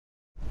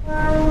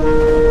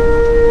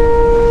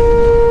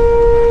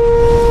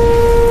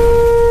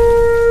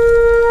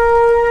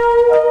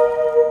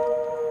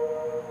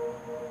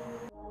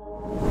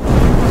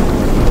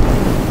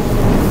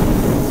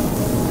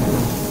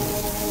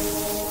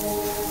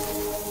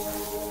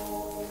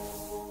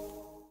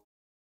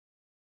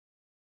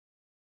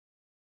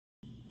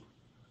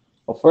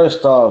Well,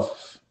 first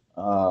off,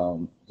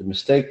 the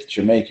mistake that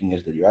you're making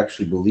is that you're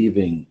actually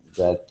believing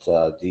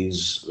that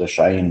these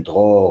Rashayin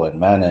Dror and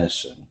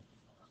Manis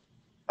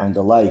and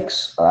the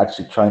likes are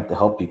actually trying to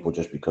help people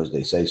just because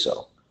they say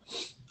so.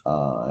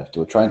 If they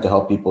were trying to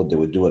help people, they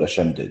would do what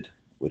Hashem did,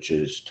 which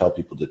is tell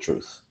people the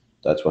truth.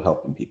 That's what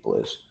helping people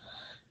is.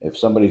 If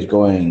somebody's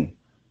going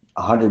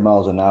 100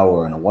 miles an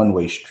hour in a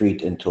one-way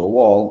street into a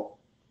wall,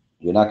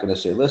 you're not going to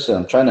say, listen,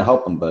 I'm trying to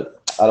help him,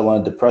 but I don't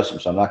want to depress him,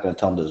 so I'm not going to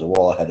tell him there's a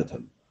wall ahead of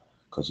him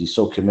because he's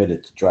so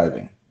committed to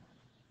driving.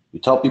 You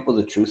tell people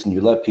the truth and you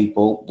let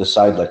people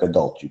decide like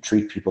adults. You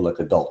treat people like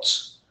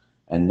adults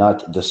and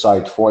not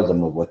decide for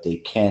them of what they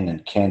can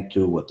and can't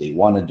do, what they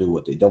want to do,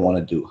 what they don't want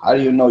to do. How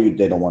do you know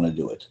they don't want to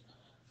do it?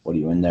 What are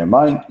you in their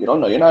mind? You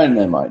don't know. You're not in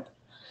their mind.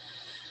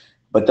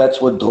 But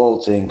that's what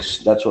Drol thinks.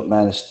 That's what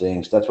Manis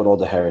thinks. That's what all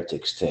the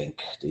heretics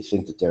think. They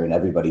think that they're in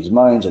everybody's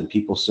minds and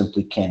people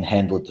simply can't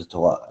handle the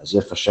Torah as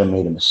if Hashem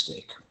made a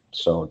mistake.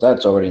 So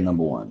that's already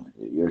number one.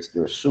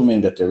 You're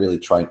assuming that they're really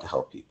trying to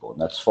help people. And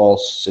that's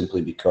false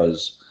simply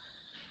because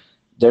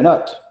they're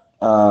not.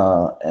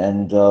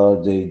 And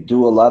they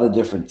do a lot of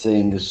different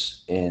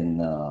things in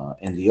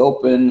the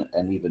open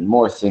and even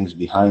more things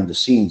behind the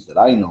scenes that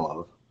I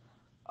know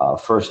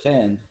of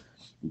firsthand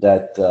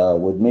that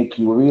would make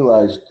you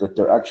realize that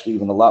they're actually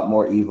even a lot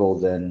more evil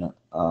than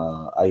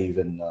I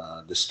even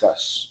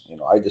discuss.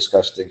 I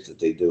discuss things that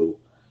they do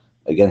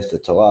against the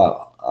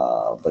Torah,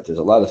 but there's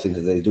a lot of things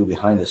that they do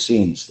behind the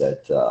scenes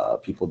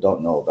that people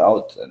don't know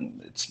about,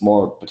 and it's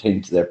more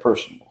pertaining to their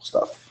personal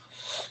stuff,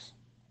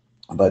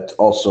 but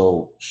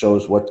also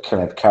shows what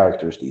kind of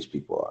characters these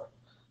people are.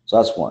 So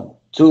that's one.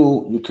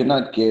 Two, you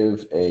cannot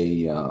give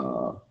a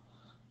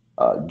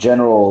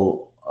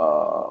general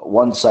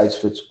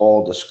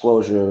one-size-fits-all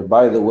disclosure.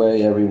 By the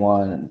way,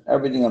 everyone, and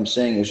everything I'm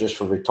saying is just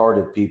for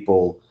retarded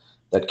people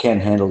that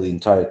can't handle the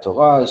entire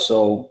Torah.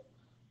 So,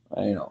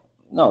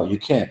 no, you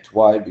can't.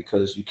 Why?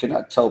 Because you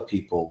cannot tell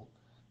people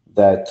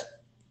that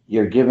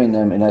you're giving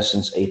them, in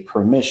essence, a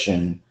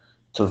permission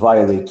to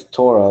violate the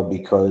Torah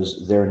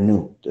because they're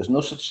new. There's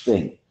no such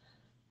thing.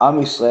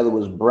 Am Yisrael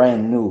was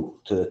brand new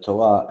to the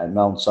Torah at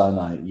Mount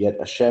Sinai, yet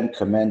Hashem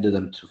commanded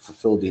them to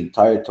fulfill the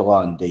entire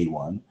Torah on day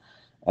one.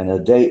 And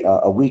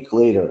a week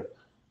later,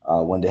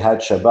 when they had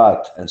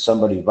Shabbat and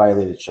somebody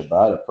violated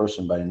Shabbat, a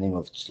person by the name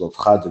of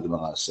Tzlofchad, the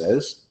Gemara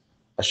says,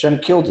 Hashem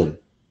killed him.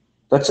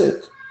 That's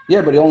it.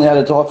 Yeah, but he only had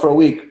a Torah for a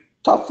week.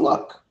 Tough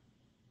luck.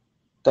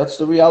 That's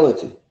the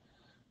reality.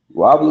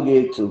 We're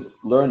obligated to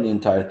learn the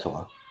entire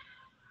Torah.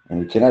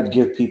 And we cannot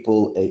give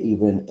people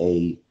even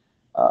an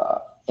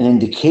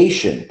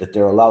indication that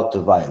they're allowed to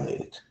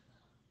violate it.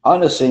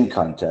 On the same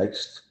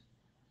context,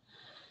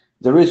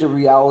 there is a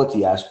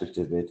reality aspect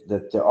of it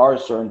that there are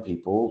certain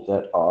people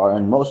that are,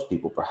 and most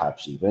people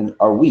perhaps even,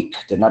 are weak.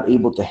 They're not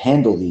able to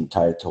handle the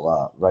entire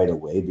Torah right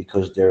away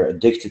because they're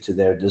addicted to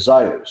their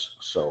desires.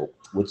 So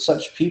with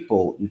such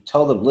people, you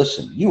tell them,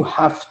 listen, you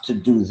have to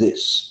do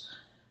this.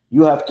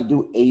 You have to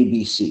do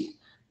ABC.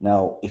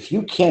 Now, if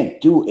you can't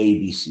do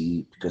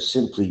ABC because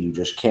simply you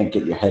just can't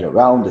get your head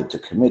around it to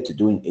commit to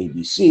doing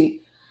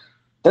ABC,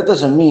 that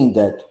doesn't mean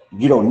that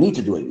you don't need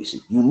to do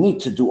ABC. You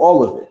need to do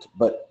all of it.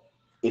 But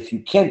if you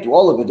can't do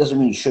all of it, doesn't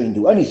mean you shouldn't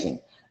do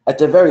anything. At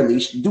the very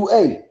least, do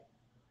A.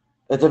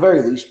 At the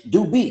very least,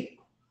 do B.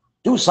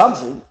 Do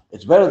something.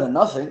 It's better than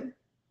nothing.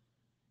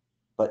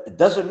 But it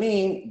doesn't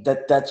mean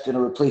that that's going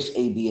to replace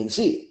A, B, and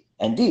C,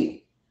 and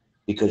D.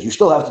 Because you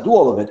still have to do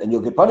all of it, and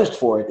you'll get punished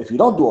for it if you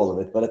don't do all of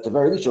it. But at the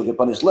very least, you'll get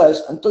punished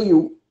less until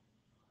you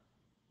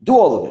do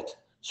all of it.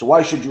 So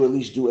why should you at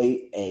least do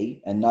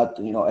A and not,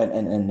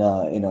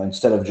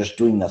 instead of just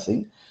doing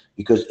nothing?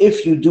 Because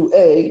if you do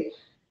A,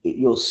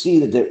 you'll see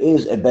that there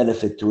is a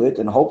benefit to it,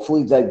 and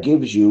hopefully that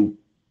gives you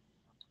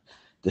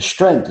the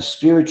strength, the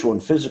spiritual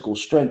and physical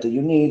strength that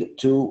you need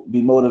to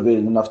be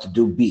motivated enough to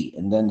do B,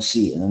 and then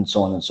C, and then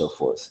so on and so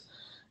forth.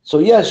 So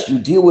yes, you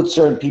deal with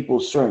certain people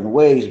certain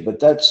ways,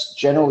 but that's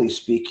generally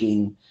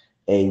speaking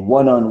a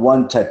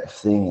one-on-one type of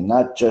thing, and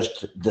not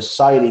just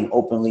deciding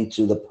openly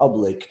to the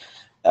public,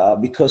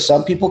 because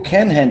some people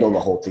can handle the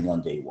whole thing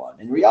on day one.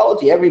 In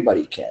reality,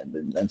 everybody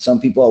can, and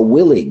some people are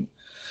willing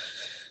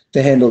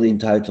to handle the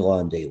entire Torah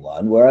on day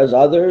one, whereas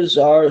others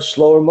are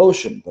slower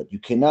motion. But you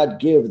cannot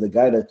give the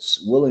guy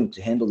that's willing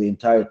to handle the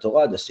entire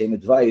Torah the same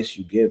advice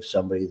you give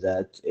somebody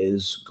that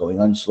is going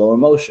on slower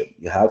motion.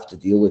 You have to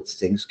deal with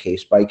things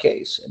case by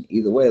case. And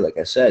either way, like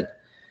I said,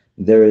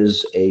 there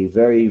is a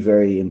very,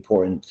 very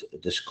important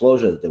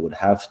disclosure that they would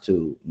have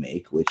to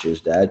make, which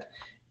is that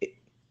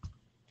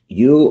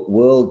you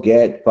will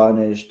get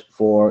punished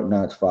for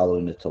not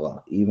following the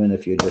Torah, even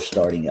if you're just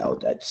starting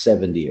out at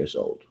 70 years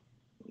old.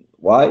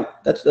 Why?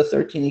 That's the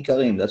 13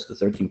 Ikarim. That's the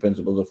 13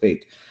 principles of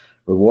faith.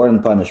 Reward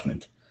and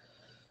punishment.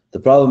 The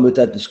problem with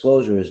that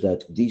disclosure is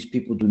that these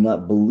people do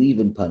not believe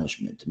in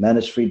punishment.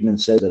 Manis Friedman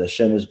says that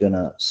Hashem is going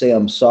to say,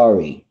 I'm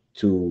sorry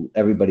to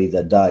everybody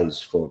that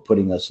dies for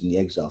putting us in the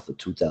exile for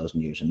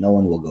 2,000 years, and no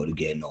one will go to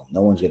Gehenna.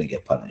 No one's going to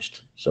get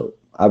punished. So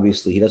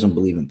obviously he doesn't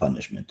believe in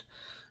punishment.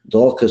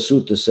 Dol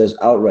Kasuta says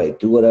outright,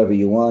 do whatever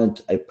you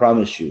want. I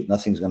promise you,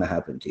 nothing's going to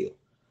happen to you.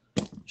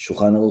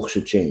 Shulchan Aruch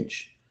should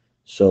change.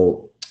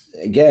 So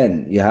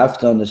again, you have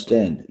to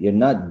understand, you're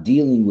not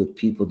dealing with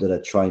people that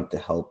are trying to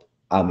help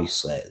Am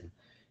Yisrael.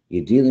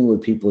 You're dealing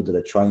with people that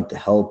are trying to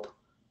help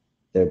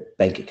their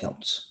bank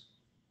accounts.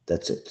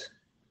 That's it.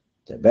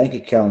 Their bank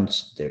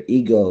accounts, their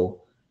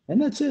ego,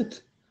 and that's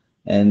it.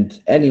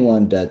 And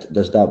anyone that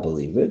does not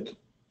believe it,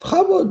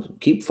 Chavod,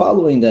 keep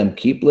following them,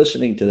 keep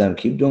listening to them,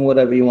 keep doing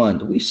whatever you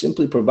want. We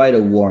simply provide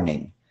a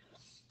warning.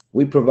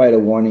 We provide a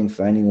warning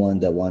for anyone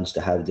that wants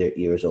to have their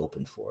ears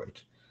open for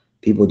it.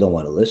 People don't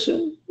want to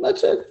listen,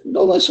 that's it.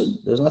 Don't listen.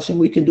 There's nothing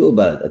we can do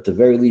about it. At the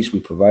very least, we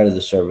provided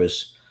the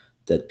service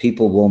that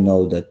people will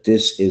know that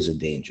this is a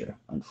danger.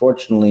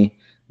 Unfortunately,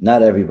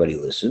 not everybody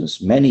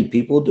listens. Many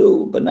people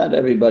do, but not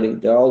everybody.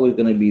 There are always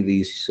going to be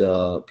these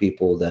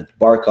people that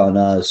bark on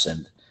us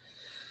and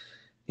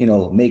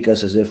make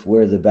us as if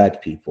we're the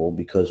bad people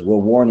because we're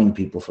warning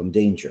people from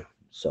danger.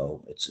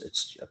 So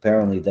it's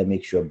apparently that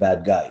makes you a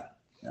bad guy.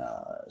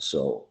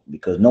 So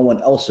because no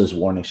one else is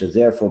warning, so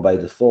therefore by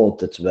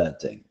default it's a bad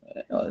thing.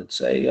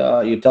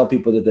 You tell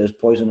people that there's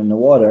poison in the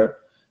water,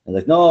 and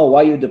like, no,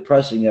 why are you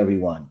depressing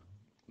everyone?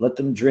 Let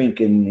them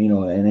drink and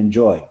and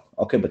enjoy.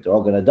 Okay, but they're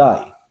all gonna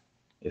die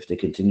if they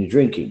continue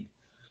drinking.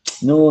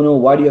 No,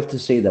 why do you have to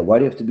say that? Why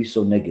do you have to be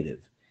so negative?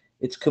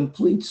 It's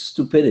complete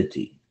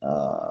stupidity,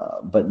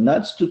 but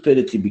not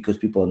stupidity because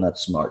people are not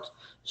smart.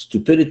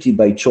 Stupidity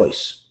by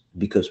choice,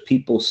 because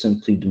people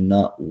simply do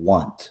not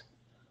want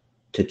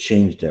to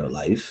change their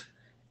life,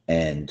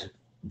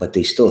 but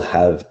they still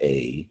have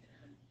a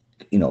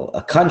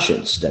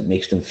conscience that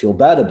makes them feel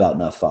bad about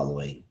not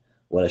following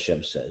what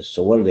Hashem says.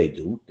 So what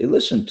do? They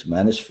listen to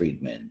Manis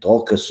Friedman,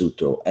 Dol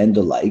Kasuto, and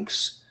the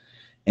likes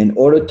in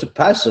order to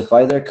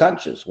pacify their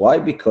conscience. Why?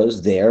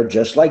 Because they're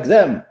just like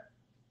them,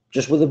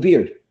 just with a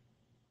beard.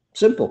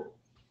 Simple.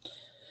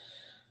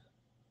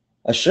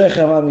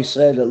 Ashrechem Am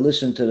Yisrael that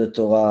listen to the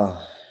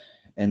Torah,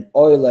 and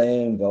oy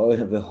lahem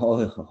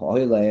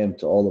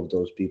to all of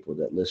those people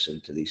that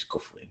listen to these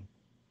kufrim.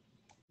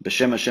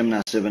 B'Shem Hashem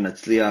Na'aseh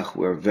v'Natzliach,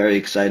 we're very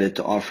excited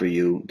to offer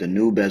you the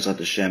new Be'ezrat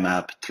Hashem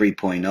app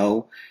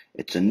 3.0.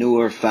 It's a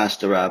newer,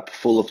 faster app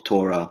full of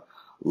Torah,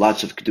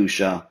 lots of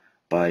Kedusha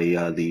by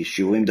the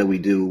shiurim that we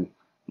do,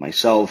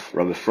 myself,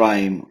 Rav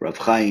Ephraim, Rav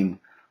Chaim,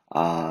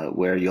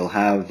 where you'll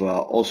have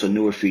also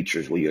newer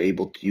features where you're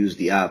able to use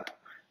the app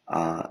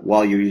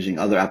while you're using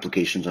other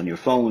applications on your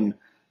phone.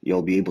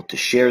 You'll be able to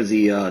share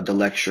the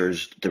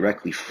lectures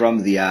directly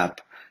from the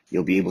app.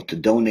 You'll be able to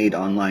donate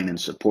online and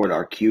support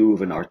our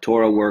Cube and our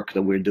Torah work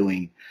that we're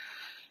doing.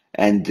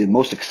 And the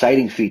most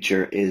exciting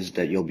feature is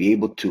that you'll be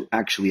able to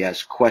actually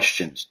ask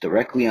questions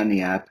directly on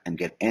the app and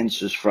get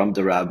answers from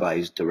the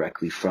rabbis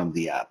directly from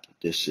the app.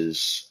 This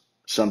is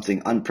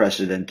something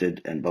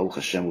unprecedented, and Baruch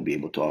Hashem will be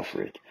able to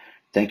offer it.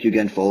 Thank you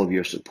again for all of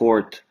your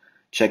support.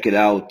 Check it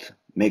out.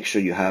 Make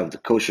sure you have the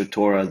kosher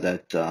Torah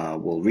that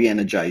will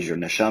re-energize your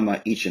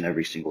neshama each and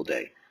every single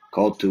day.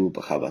 Kol tu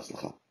b'chava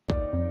tzlacha.